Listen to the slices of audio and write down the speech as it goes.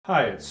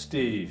Hi, it's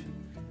Steve.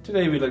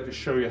 Today we'd like to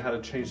show you how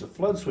to change the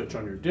flood switch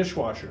on your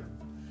dishwasher.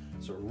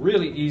 It's a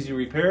really easy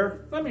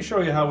repair. Let me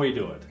show you how we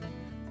do it.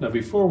 Now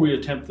before we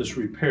attempt this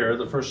repair,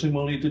 the first thing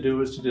we'll need to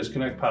do is to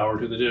disconnect power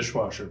to the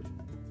dishwasher.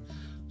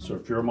 So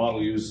if your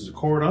model uses a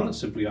cord on it,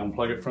 simply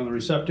unplug it from the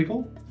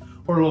receptacle,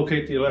 or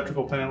locate the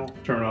electrical panel,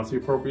 turn off the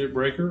appropriate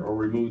breaker, or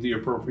remove the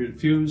appropriate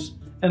fuse,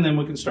 and then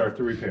we can start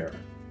the repair.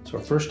 So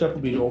our first step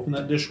will be to open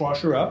that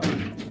dishwasher up.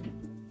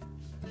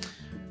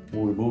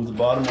 We'll remove the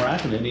bottom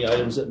rack and any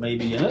items that may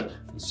be in it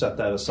and set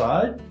that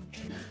aside.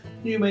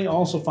 You may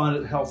also find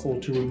it helpful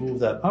to remove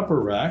that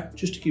upper rack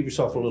just to give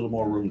yourself a little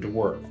more room to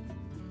work.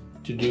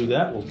 To do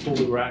that, we'll pull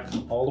the rack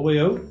all the way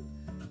out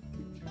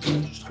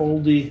and just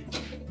hold the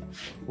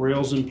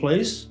rails in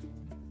place.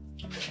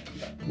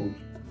 We'll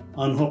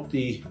unhook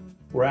the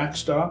rack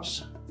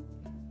stops,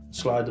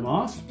 slide them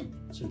off.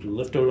 Simply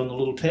lift out on the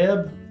little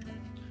tab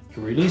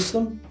to release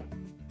them.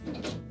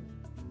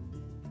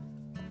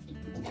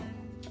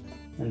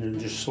 And then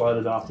just slide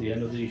it off the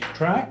end of the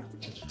track.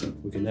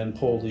 We can then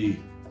pull the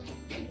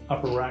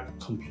upper rack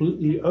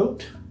completely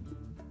out.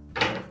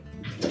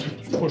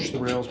 Just push the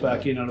rails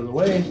back in out of the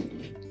way,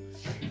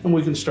 and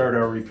we can start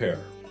our repair.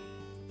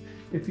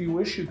 If you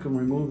wish, you can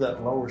remove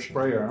that lower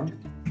spray arm.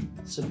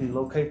 Simply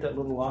locate that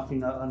little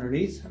locking nut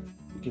underneath,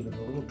 give it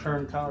a little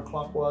turn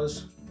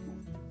counterclockwise,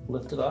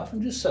 lift it off,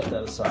 and just set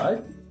that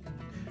aside.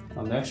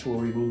 Now next we'll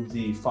remove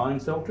the fine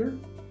filter.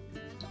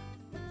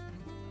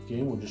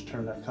 Again, we'll just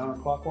turn that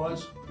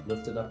counterclockwise,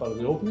 lift it up out of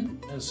the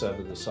opening, and set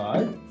it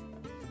aside.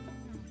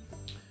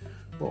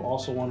 We'll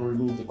also want to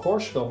remove the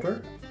coarse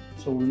filter,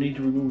 so we'll need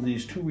to remove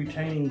these two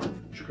retaining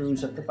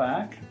screws at the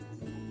back.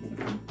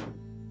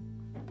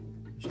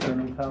 Just turn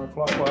them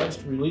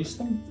counterclockwise to release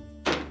them.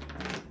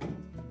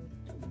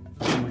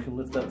 And we can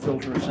lift that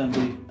filter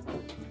assembly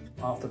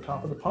off the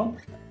top of the pump,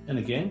 and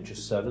again,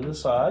 just set it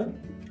aside.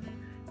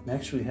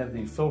 Next, we have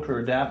the filter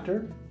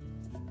adapter.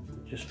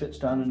 Just fits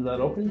down into that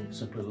opening.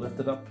 Simply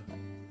lift it up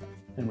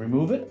and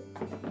remove it.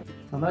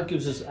 And that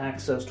gives us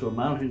access to a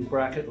mounting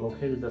bracket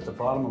located at the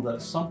bottom of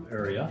that sump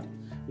area,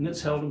 and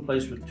it's held in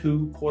place with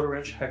two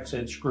 1/4" hex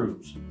head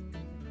screws.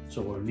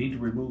 So we'll need to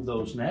remove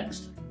those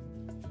next.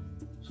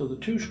 So the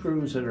two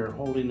screws that are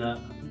holding that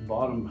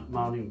bottom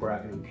mounting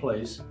bracket in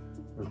place,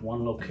 there's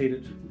one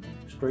located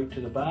straight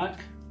to the back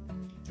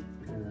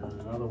and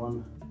another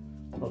one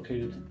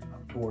located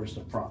up towards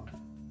the front.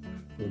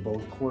 They're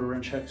both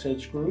 1/4" hex head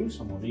screws,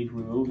 and we'll need to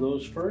remove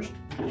those first.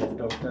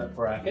 Lift out that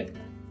bracket.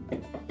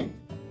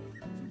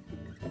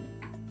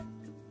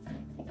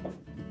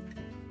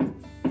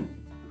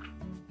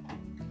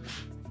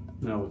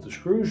 Now with the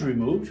screws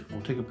removed,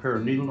 we'll take a pair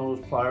of needle nose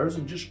pliers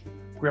and just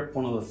grip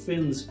one of the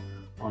fins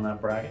on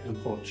that bracket and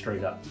pull it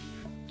straight up.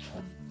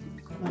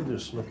 And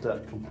just lift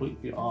that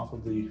completely off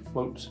of the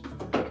float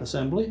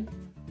assembly.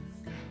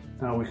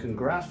 Now we can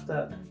grasp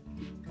that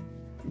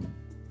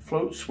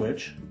float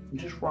switch and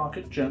just rock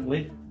it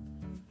gently.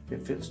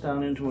 It fits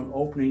down into an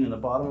opening in the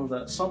bottom of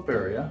that sump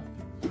area,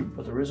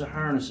 but there is a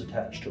harness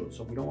attached to it,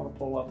 so we don't want to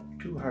pull up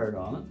too hard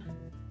on it.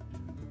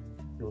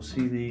 You'll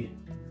see the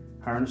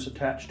harness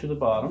attached to the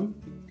bottom.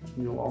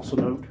 You'll also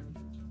note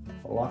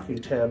a locking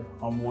tab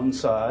on one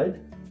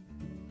side.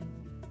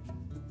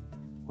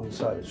 One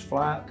side is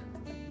flat,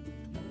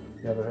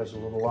 the other has a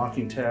little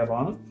locking tab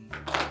on it.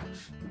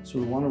 So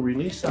we want to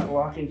release that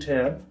locking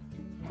tab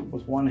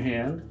with one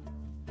hand,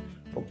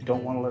 but we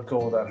don't want to let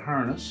go of that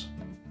harness.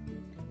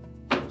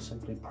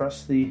 Simply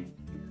press the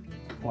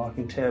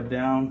locking tab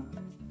down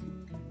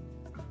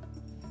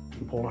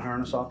and pull the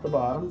harness off the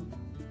bottom.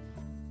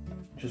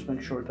 Just make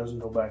sure it doesn't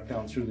go back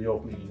down through the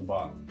opening in the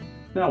bottom.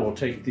 Now we'll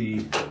take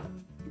the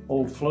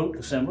old float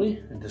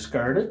assembly and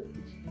discard it.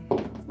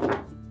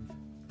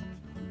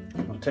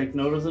 I'll take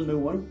note of the new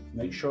one.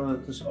 Make sure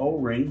that this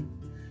O-ring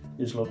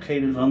is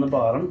located on the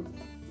bottom,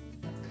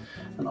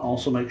 and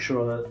also make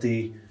sure that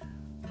the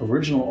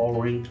original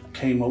O-ring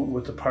came out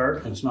with the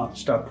part and it's not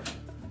stuck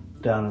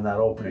down in that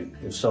opening.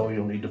 If so,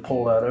 you'll need to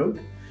pull that out.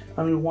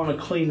 And you want to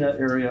clean that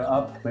area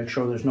up, make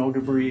sure there's no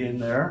debris in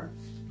there.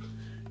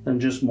 Then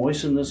just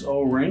moisten this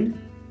O-ring.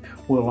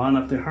 We'll line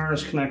up the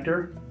harness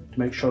connector to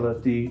make sure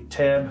that the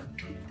tab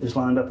is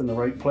lined up in the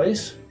right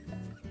place.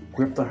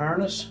 Grip the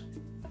harness.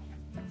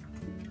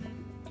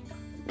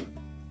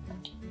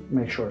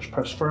 Make sure it's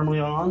pressed firmly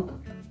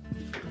on.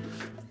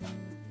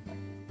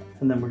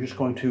 And then we're just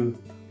going to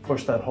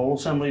push that whole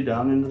assembly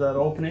down into that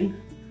opening.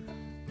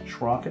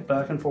 Just rock it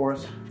back and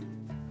forth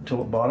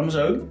until it bottoms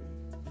out.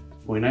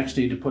 We next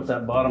need to put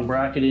that bottom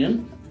bracket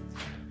in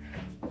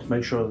to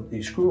make sure that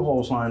the screw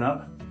holes line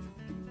up.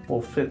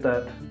 We'll fit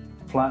that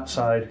flat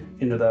side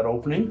into that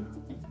opening.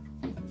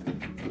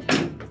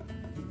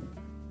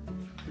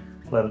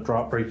 Let it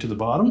drop right to the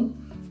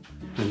bottom.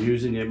 And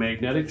using a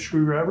magnetic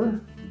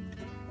screwdriver,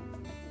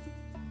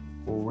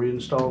 we'll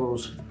reinstall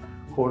those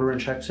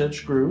 1/4" hex head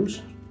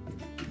screws.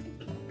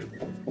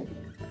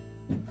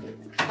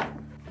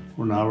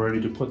 We're now ready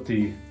to put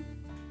the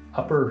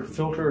upper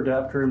filter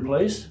adapter in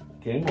place.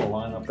 Again, we'll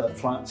line up that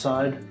flat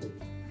side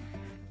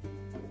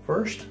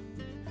first.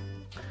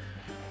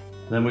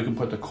 Then we can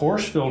put the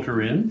coarse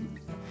filter in.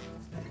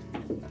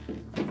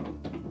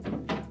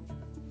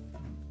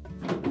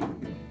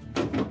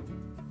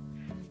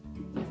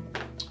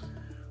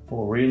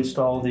 We'll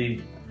reinstall the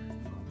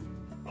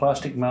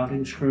plastic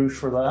mounting screws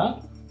for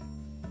that.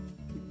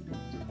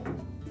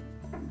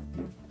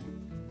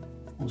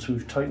 Once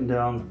we've tightened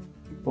down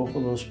both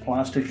of those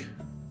plastic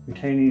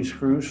retaining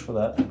screws for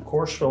that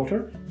coarse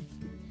filter,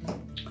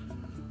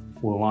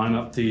 we'll line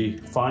up the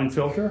fine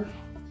filter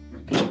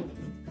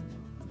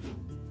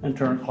and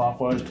turn it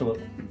clockwise till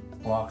it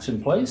locks in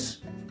place.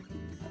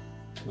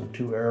 The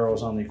 2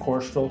 arrows on the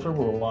coarse filter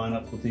will line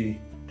up with the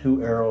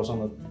 2 arrows on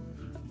the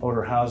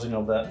outer housing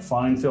of that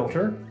fine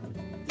filter.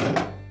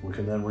 We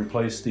can then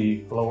replace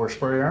the lower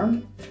spray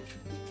arm.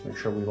 Make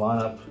sure we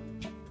line up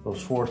those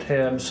 4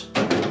 tabs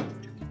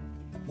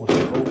with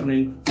the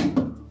opening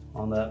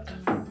on that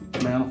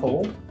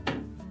manifold.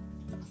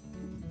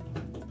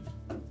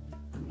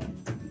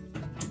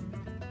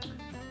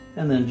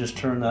 And then just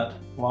turn that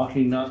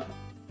locking nut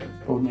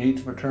about 1/8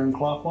 of a turn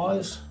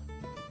clockwise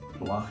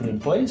to lock it in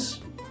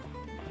place.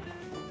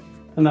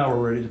 And now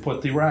we're ready to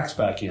put the racks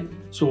back in.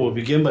 So we'll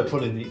begin by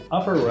putting the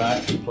upper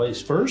rack in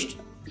place first.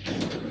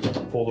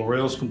 Pull the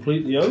rails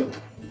completely out. And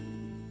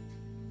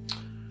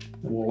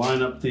we'll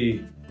line up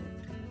the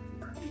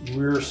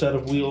rear set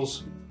of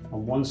wheels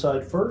on one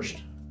side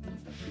first,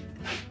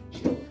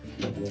 and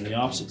then the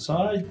opposite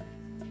side.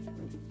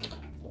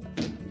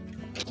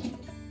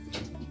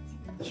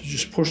 So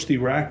just push the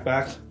rack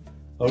back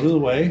out of the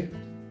way.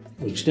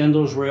 We'll extend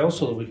those rails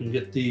so that we can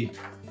get the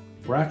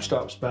rack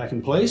stops back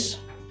in place.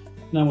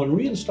 Now when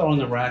reinstalling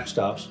the rack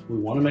stops, we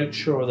want to make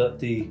sure that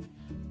the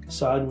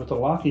side with the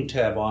locking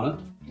tab on it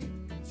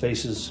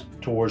faces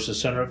towards the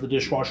center of the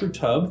dishwasher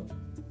tub.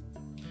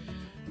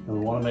 And we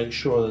want to make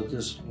sure that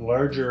this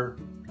larger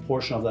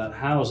portion of that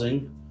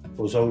housing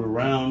goes out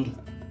around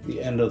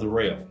the end of the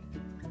rail.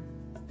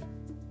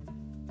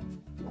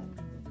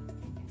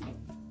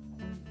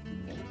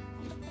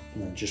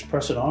 And then just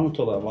press it on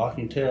until that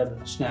locking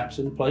tab snaps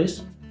in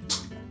place.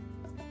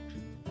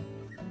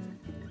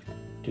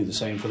 Do the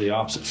same for the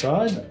opposite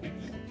side.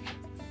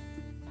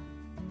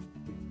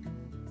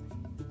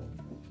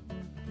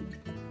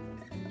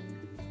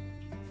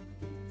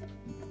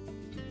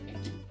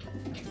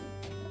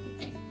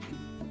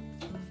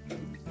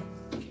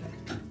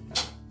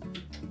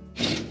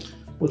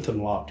 With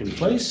them locked in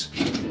place,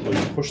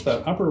 we'll push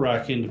that upper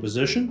rack into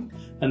position,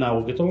 and now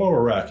we'll get the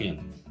lower rack in.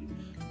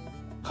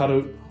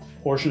 Cutout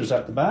portion is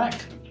at the back.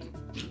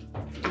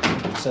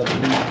 Set it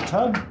into the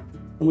tub,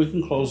 and we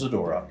can close the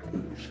door up.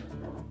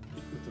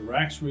 With the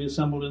racks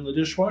reassembled in the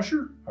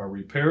dishwasher, our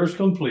repair is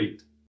complete.